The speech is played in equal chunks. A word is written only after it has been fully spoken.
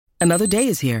Another day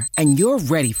is here, and you're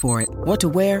ready for it. What to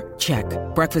wear? Check.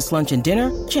 Breakfast, lunch, and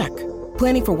dinner? Check.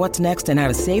 Planning for what's next and how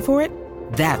to save for it?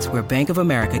 That's where Bank of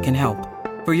America can help.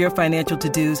 For your financial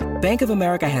to-dos, Bank of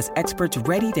America has experts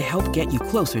ready to help get you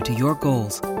closer to your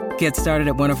goals. Get started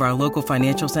at one of our local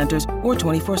financial centers or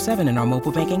 24/7 in our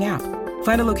mobile banking app.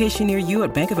 Find a location near you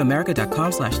at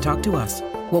bankofamerica.com/talktous.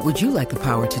 What would you like the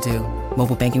power to do?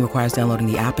 Mobile banking requires downloading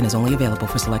the app and is only available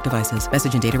for select devices.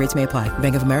 Message and data rates may apply.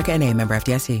 Bank of America N.A., member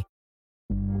FDIC.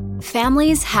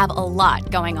 Families have a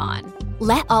lot going on.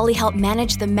 Let Ollie help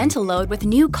manage the mental load with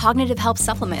new cognitive help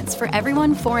supplements for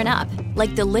everyone 4 and up,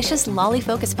 like delicious Lolly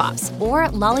Focus Pops or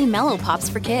Lolly Mellow Pops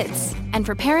for kids. And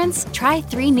for parents, try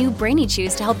 3 new Brainy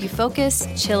Chews to help you focus,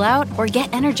 chill out, or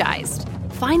get energized.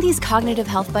 Find these cognitive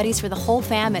health buddies for the whole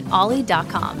fam at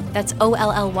ollie.com. That's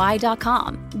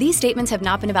OLLY.com. These statements have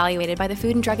not been evaluated by the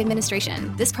Food and Drug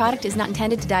Administration. This product is not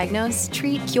intended to diagnose,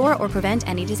 treat, cure, or prevent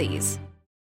any disease.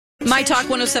 My Talk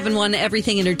 1071,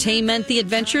 Everything Entertainment, The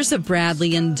Adventures of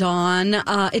Bradley and Dawn.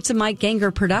 It's a Mike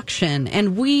Ganger production,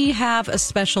 and we have a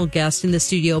special guest in the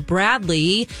studio.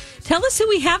 Bradley, tell us who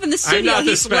we have in the studio. I'm not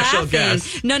the special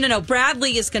guest. No.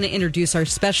 Bradley is going to introduce our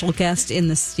special guest in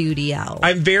the studio.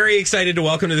 I'm very excited to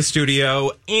welcome to the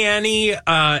studio Annie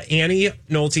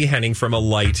Nolte Henning from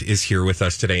Alight is here with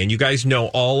us today. And you guys know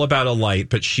all about Alight,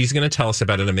 but she's going to tell us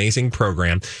about an amazing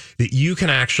program that you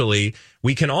can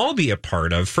we can all be a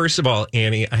part of. First of all,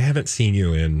 Annie, I haven't seen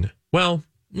you in, a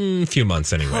few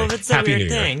months anyway. COVID's a weird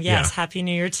thing. Yes, Happy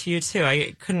New Year to you, too.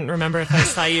 I couldn't remember if I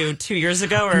saw you 2 years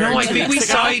ago or No, I 2 think we weeks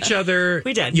ago. saw each other.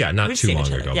 We did. Yeah, not We've too seen long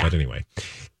each other, ago. yeah. But anyway,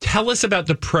 tell us about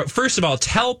first of all,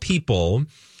 tell people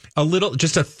a little,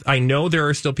 I know there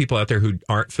are still people out there who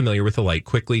aren't familiar with Alight.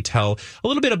 Quickly tell a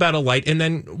little bit about Alight and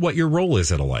then what your role is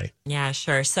at Alight. Yeah,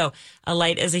 sure. So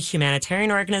Alight is a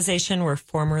humanitarian organization. We're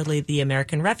formerly the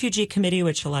American Refugee Committee,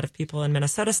 which a lot of people in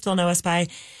Minnesota still know us by.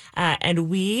 And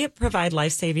we provide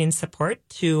life-saving support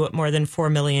to more than 4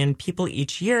 million people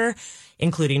each year,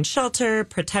 including shelter,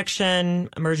 protection,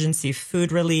 emergency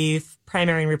food relief,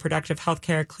 primary and reproductive health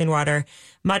care, clean water,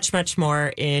 much, much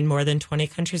more in more than 20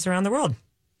 countries around the world.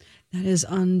 That is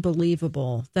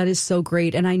unbelievable. That is so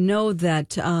great. And I know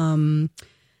that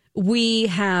we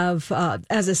have,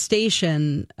 as a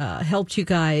station, helped you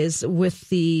guys with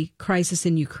the crisis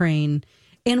in Ukraine.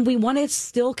 And we want to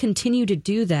still continue to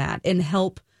do that and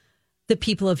help the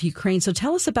people of Ukraine. So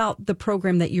tell us about the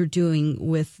program that you're doing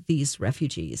with these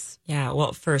refugees. Yeah,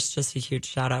 well, first, just a huge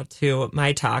shout out to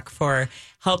My Talk for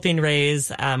helping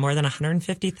raise more than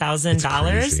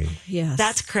 $150,000. Yes.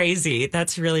 That's crazy.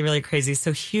 That's really, really crazy.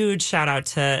 So huge shout out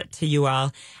to you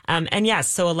all. And yes,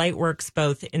 so Alight works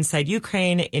both inside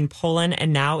Ukraine, in Poland,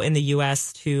 and now in the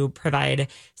U.S. to provide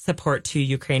support to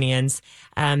Ukrainians.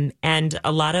 And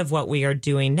a lot of what we are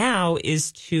doing now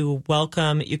is to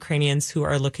welcome Ukrainians who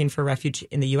are looking for refuge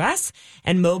in the U.S.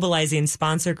 and mobilizing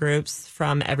sponsor groups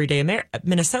from everyday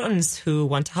Minnesotans who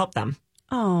want to help them.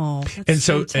 Oh, that's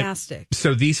fantastic.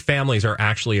 So these families are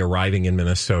actually arriving in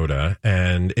Minnesota,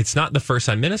 and it's not the first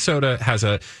time. Minnesotans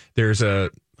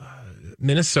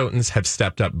have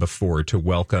stepped up before to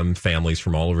welcome families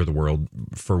from all over the world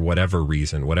for whatever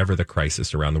reason, whatever the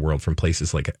crisis around the world, from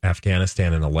places like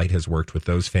Afghanistan, and Alight has worked with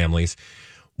those families.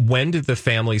 When did the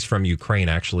families from Ukraine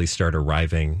actually start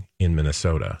arriving in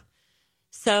Minnesota?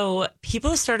 So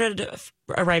people started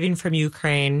arriving from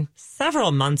Ukraine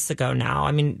several months ago now.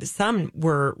 I mean, some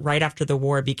were right after the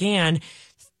war began.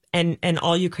 And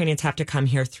all Ukrainians have to come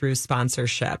here through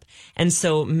sponsorship. And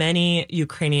so many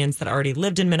Ukrainians that already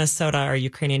lived in Minnesota or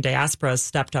Ukrainian diaspora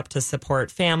stepped up to support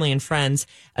family and friends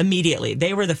immediately.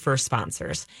 They were the first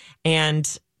sponsors.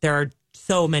 And there are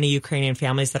so many Ukrainian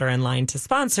families that are in line to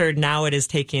sponsor. Now it is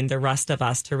taking the rest of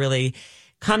us to really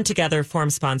come together, form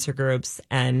sponsor groups,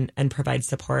 and provide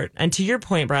support. And to your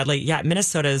point, Bradley, yeah,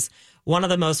 Minnesota is one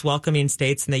of the most welcoming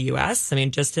states in the U.S. I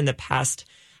mean, just in the past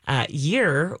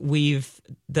year,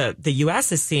 the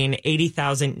U.S. has seen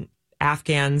 80,000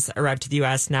 Afghans arrive to the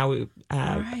U.S. Now,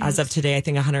 as of today, I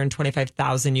think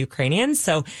 125,000 Ukrainians.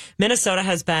 So Minnesota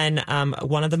has been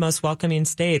one of the most welcoming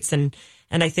states. And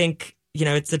I think,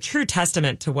 it's a true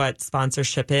testament to what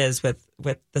sponsorship is with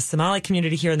the Somali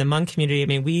community here and the Hmong community. I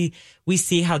mean, we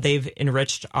see how they've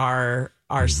enriched our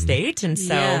state. And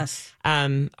so yes.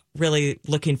 Really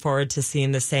looking forward to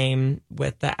seeing the same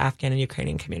with the Afghan and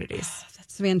Ukrainian communities.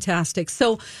 That's fantastic.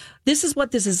 So this is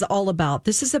what this is all about.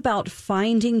 This is about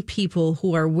finding people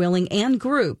who are willing, and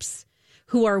groups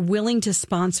who are willing to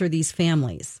sponsor these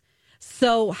families.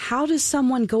 So how does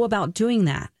someone go about doing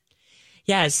that?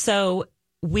 Yeah, so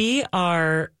we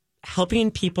are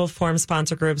helping people form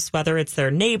sponsor groups, whether it's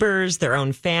their neighbors, their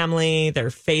own family,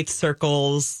 their faith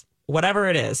circles, whatever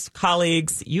it is,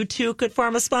 colleagues, you too could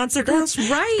form a sponsor group. That's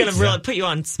right. Going to really put you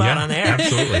on spot on there.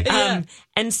 Absolutely.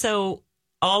 And so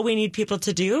all we need people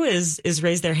to do is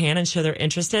raise their hand and show they're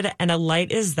interested. And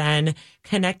Alight is then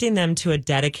connecting them to a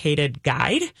dedicated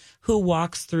guide who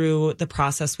walks through the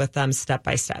process with them step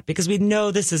by step, because we know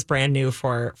this is brand new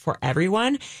for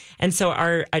everyone. And so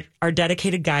our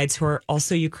dedicated guides, who are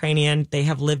also Ukrainian, they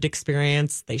have lived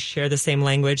experience. They share the same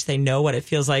language. They know what it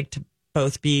feels like to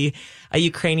both be a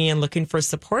Ukrainian looking for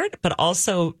support, but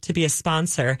also to be a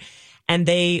sponsor. And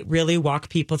they really walk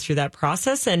people through that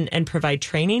process and provide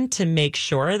training to make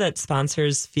sure that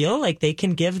sponsors feel like they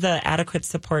can give the adequate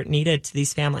support needed to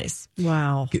these families.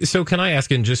 Wow. So can I ask,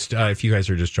 and just if you guys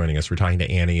are just joining us, we're talking to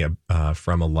Annie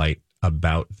from Alight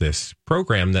about this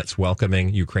program that's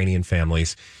welcoming Ukrainian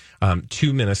families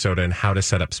to Minnesota and how to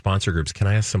set up sponsor groups. Can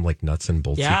I ask some like nuts and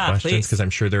boltsy questions? Because I'm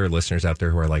sure there are listeners out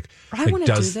there who are like, I want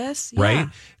to do this. Yeah. Right?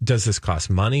 Does this cost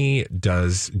money?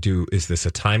 Is this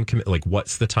a time commit? Like,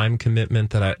 what's the time commitment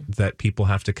that people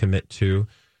have to commit to?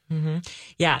 Mm-hmm.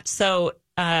 Yeah. So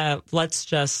let's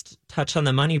just touch on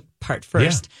the money part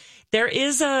first. Yeah.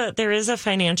 There is a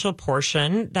financial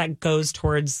portion that goes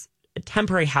towards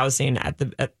temporary housing of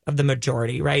the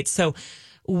majority, right? So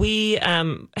we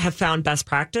have found best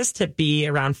practice to be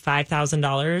around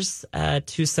 $5,000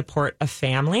 to support a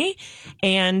family.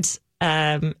 And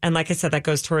like I said, that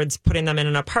goes towards putting them in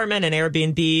an apartment, an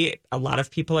Airbnb. A lot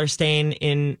of people are staying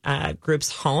in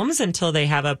groups' homes until they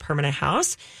have a permanent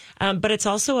house. But it's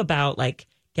also about like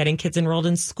getting kids enrolled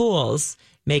in schools,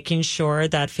 making sure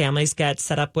that families get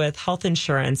set up with health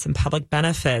insurance and public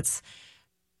benefits,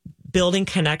 building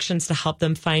connections to help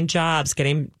them find jobs,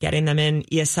 getting them in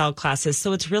ESL classes.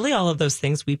 So it's really all of those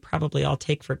things we probably all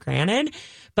take for granted,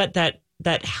 but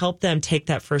that help them take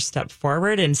that first step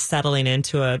forward and settling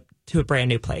into a brand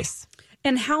new place.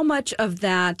 And how much of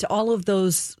that, all of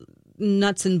those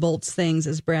nuts and bolts things,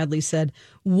 as Bradley said,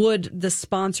 would the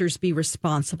sponsors be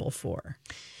responsible for?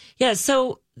 Yeah,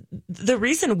 so the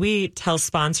reason we tell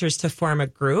sponsors to form a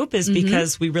group is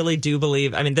because we really do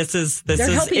believe. I mean, they're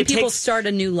helping people start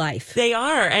a new life. They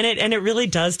are, and it really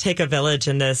does take a village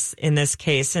in this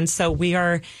case. And so we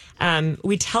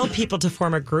tell people to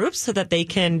form a group so that they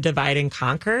can divide and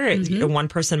conquer. One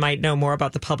person might know more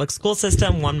about the public school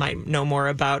system, one might know more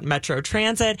about Metro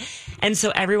Transit, and so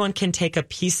everyone can take a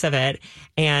piece of it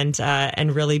and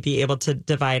really be able to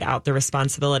divide out the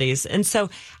responsibilities. And so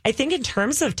I think in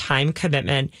terms of time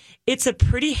commitment, it's a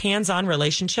pretty hands-on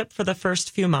relationship for the first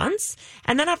few months.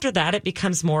 And then after that, it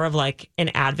becomes more of like an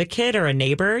advocate or a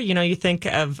neighbor. You know, you think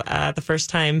of the first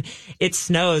time it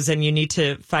snows and you need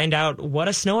to find out what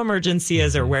a snow emergency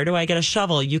is or where do I get a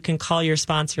shovel. You can call your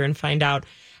sponsor and find out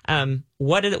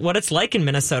what it's like in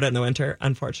Minnesota in the winter,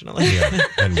 unfortunately. Yeah.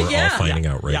 And we're all finding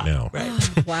out right now.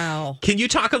 Right. Wow. Can you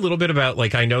talk a little bit about,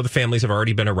 like, I know the families have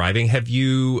already been arriving. Have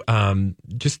you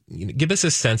just give us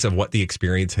a sense of what the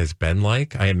experience has been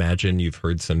like? I imagine you've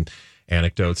heard some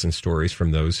anecdotes and stories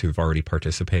from those who've already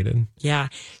participated. Yeah.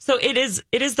 So it is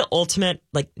the ultimate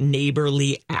like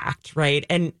neighborly act, right?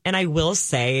 And I will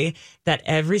say that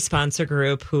every sponsor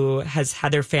group who has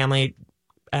had their family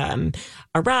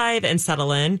arrive and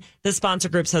settle in, the sponsor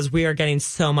group says we are getting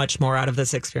so much more out of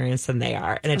this experience than they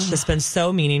are. And it's just been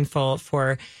so meaningful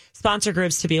for sponsor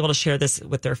groups to be able to share this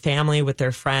with their family, with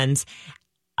their friends.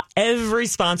 Every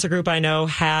sponsor group I know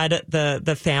had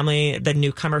the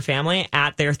newcomer family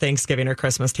at their Thanksgiving or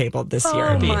Christmas table this year.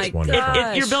 Oh my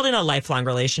gosh. You're building a lifelong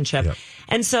relationship. Yep.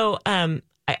 And so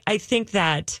I think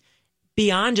that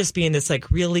beyond just being this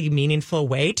like really meaningful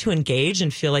way to engage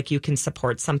and feel like you can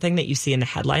support something that you see in the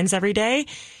headlines every day,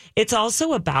 it's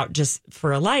also about just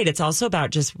for Alight, it's also about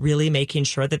just really making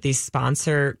sure that these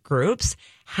sponsor groups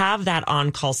have that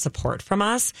on-call support from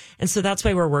us. And so that's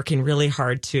why we're working really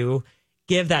hard to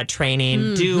give that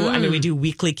training. We do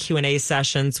weekly Q&A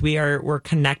sessions. We're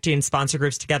connecting sponsor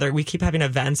groups together. We keep having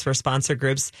events where sponsor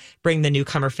groups bring the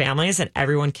newcomer families and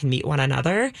everyone can meet one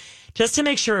another just to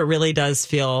make sure it really does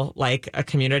feel like a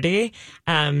community.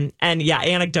 And yeah,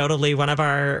 anecdotally, one of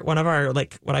our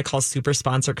like what I call super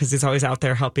sponsor, because he's always out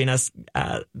there helping us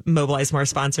mobilize more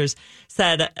sponsors,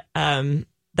 said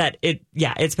that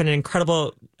it's been an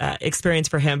incredible experience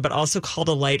for him, but also called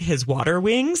Alight his water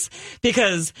wings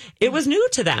because it was new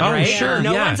to them, right? Sure,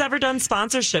 no one's ever done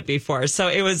sponsorship before. So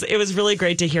it was really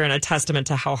great to hear and a testament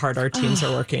to how hard our teams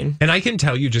are working. And I can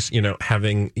tell you just,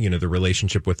 having, the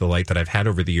relationship with Alight that I've had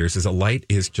over the years is Alight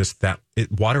is just that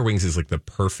water wings is like the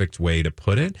perfect way to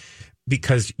put it.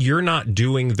 Because you're not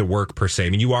doing the work per se. I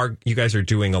mean, you guys are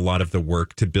doing a lot of the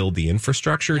work to build the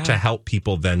infrastructure to help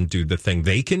people then do the thing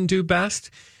they can do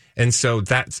best. And so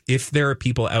that's, if there are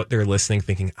people out there listening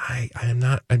thinking,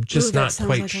 I'm just not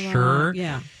quite sure.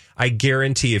 Yeah. I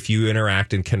guarantee if you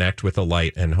interact and connect with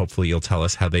Alight, and hopefully you'll tell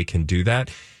us how they can do that,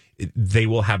 they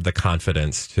will have the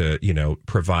confidence to,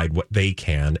 provide what they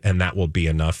can. And that will be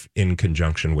enough in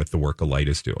conjunction with the work Alight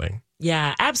is doing.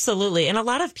 Yeah, absolutely. And a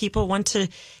lot of people want to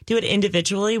do it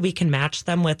individually. We can match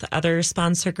them with other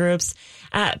sponsor groups.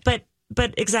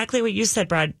 But exactly what you said,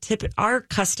 Brad, our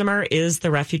customer is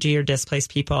the refugee or displaced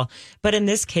people. But in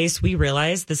this case, we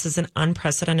realize this is an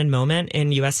unprecedented moment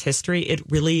in U.S. history. It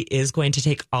really is going to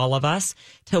take all of us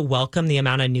to welcome the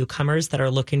amount of newcomers that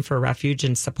are looking for refuge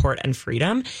and support and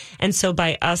freedom. And so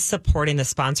by us supporting the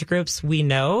sponsor groups, we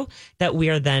know that we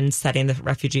are then setting the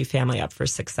refugee family up for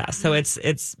success. So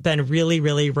it's been really,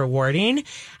 really rewarding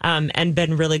and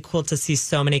been really cool to see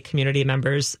so many community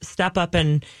members step up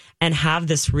and have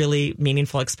this really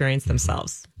meaningful experience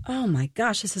themselves. Oh my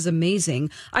gosh, this is amazing.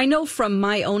 I know from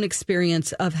my own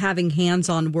experience of having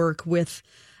hands-on work with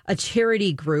a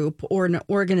charity group or an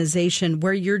organization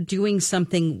where you're doing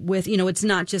something with, it's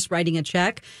not just writing a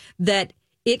check, that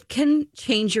it can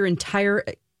change your entire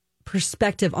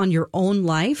perspective on your own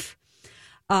life.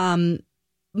 I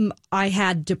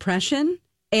had depression,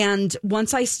 and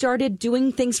once I started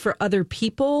doing things for other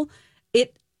people,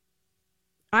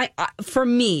 for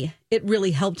me, it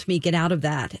really helped me get out of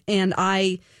that. And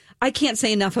I can't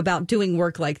say enough about doing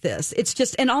work like this. It's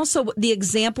just, and also the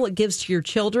example it gives to your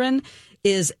children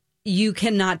is you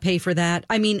cannot pay for that.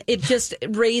 I mean, it just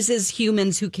raises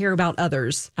humans who care about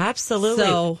others. Absolutely.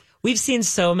 So we've seen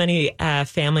so many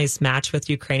families match with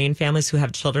Ukrainian families who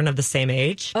have children of the same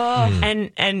age. Oh.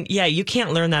 And yeah, you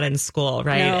can't learn that in school,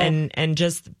 right? No. And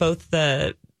just both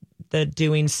the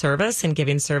doing service and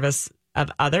giving service of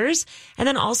others, and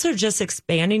then also just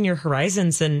expanding your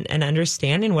horizons and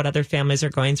understanding what other families are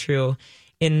going through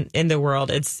in the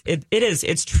world.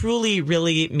 It's truly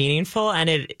really meaningful, and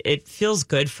it feels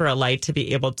good for Alight to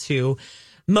be able to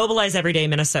mobilize everyday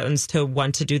Minnesotans to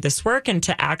want to do this work and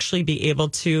to actually be able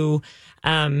to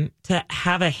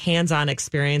have a hands-on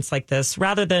experience like this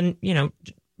rather than,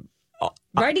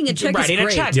 writing a check writing is a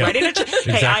great. check. Yeah. Writing a check.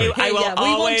 Exactly. Hey, I will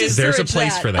always. There's a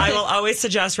place for that. I will always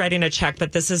suggest writing a check,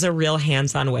 but this is a real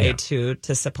hands-on way to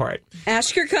support.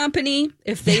 Ask your company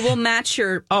if they will match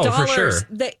your dollars. For sure.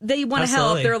 They want to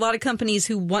help. There are a lot of companies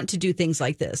who want to do things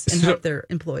like this and help their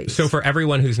employees. So for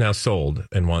everyone who's now sold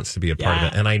and wants to be a part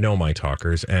of it, and I know My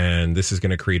Talkers, and this is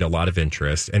going to create a lot of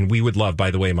interest. And we would love,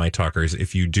 by the way, My Talkers,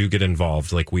 if you do get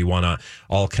involved, we want to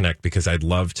all connect, because I'd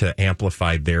love to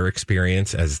amplify their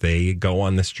experience as they go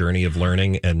on this journey of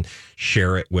learning and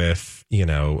share it with,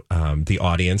 the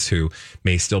audience who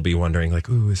may still be wondering,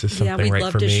 is this something right for me? Yeah, we'd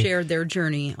love to share their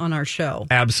journey on our show.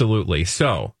 Absolutely.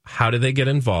 So how do they get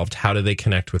involved? How do they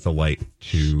connect with Alight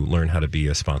to learn how to be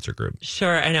a sponsor group?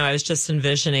 Sure. I know. I was just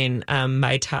envisioning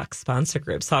My Talk sponsor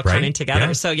groups all coming together.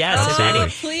 Yeah. So yes,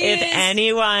 if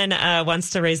anyone wants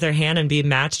to raise their hand and be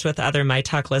matched with other My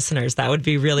Talk listeners, that would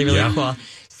be really, really cool.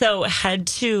 So head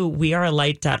to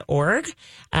wearealight.org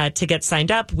to get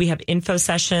signed up. We have info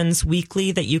sessions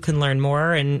weekly that you can learn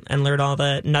more and learn all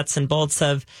the nuts and bolts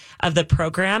of the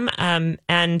program.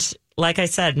 And like I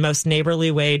said, most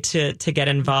neighborly way to get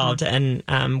involved. And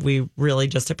we really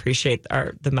just appreciate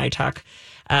the My Talk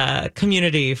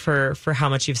community for how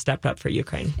much you've stepped up for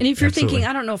Ukraine. And if you're thinking,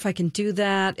 I don't know if I can do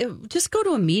that, just go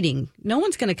to a meeting. No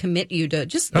one's going to commit you to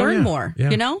just learn more,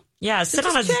 Yeah, check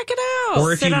it out.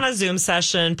 Or sit on a Zoom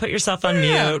session, put yourself on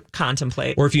mute,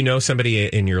 contemplate. Or if you know somebody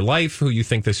in your life who you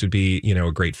think this would be,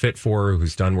 a great fit for,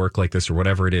 who's done work like this or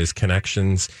whatever it is,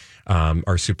 connections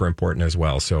are super important as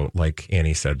well. So like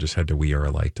Annie said, just head to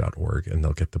wearealight.org and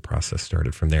they'll get the process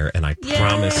started from there. And I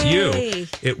promise you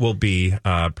it will be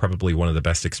probably one of the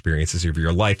best experiences of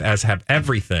your life, as have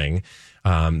everything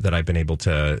that I've been able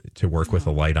to work with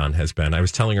Alight on has been. I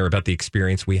was telling her about the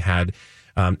experience we had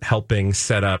helping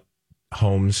set up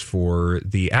homes for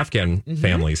the Afghan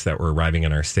families that were arriving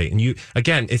in our state. And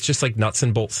again, it's just like nuts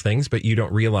and bolts things, but you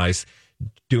don't realize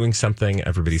doing something,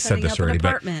 everybody said this already,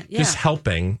 but just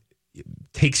helping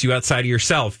takes you outside of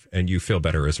yourself and you feel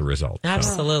better as a result.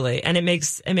 Absolutely. So. And it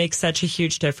makes such a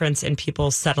huge difference in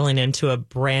people settling into a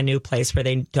brand new place where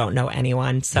they don't know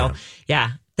anyone. So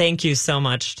thank you so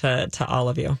much to all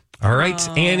of you. All right,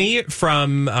 Annie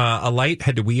from Alight,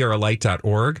 head to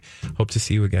wearealight.org. Hope to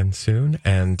see you again soon,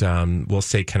 and we'll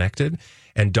stay connected.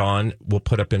 And Dawn will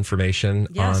put up information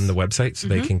on the website so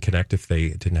they can connect if they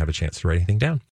didn't have a chance to write anything down.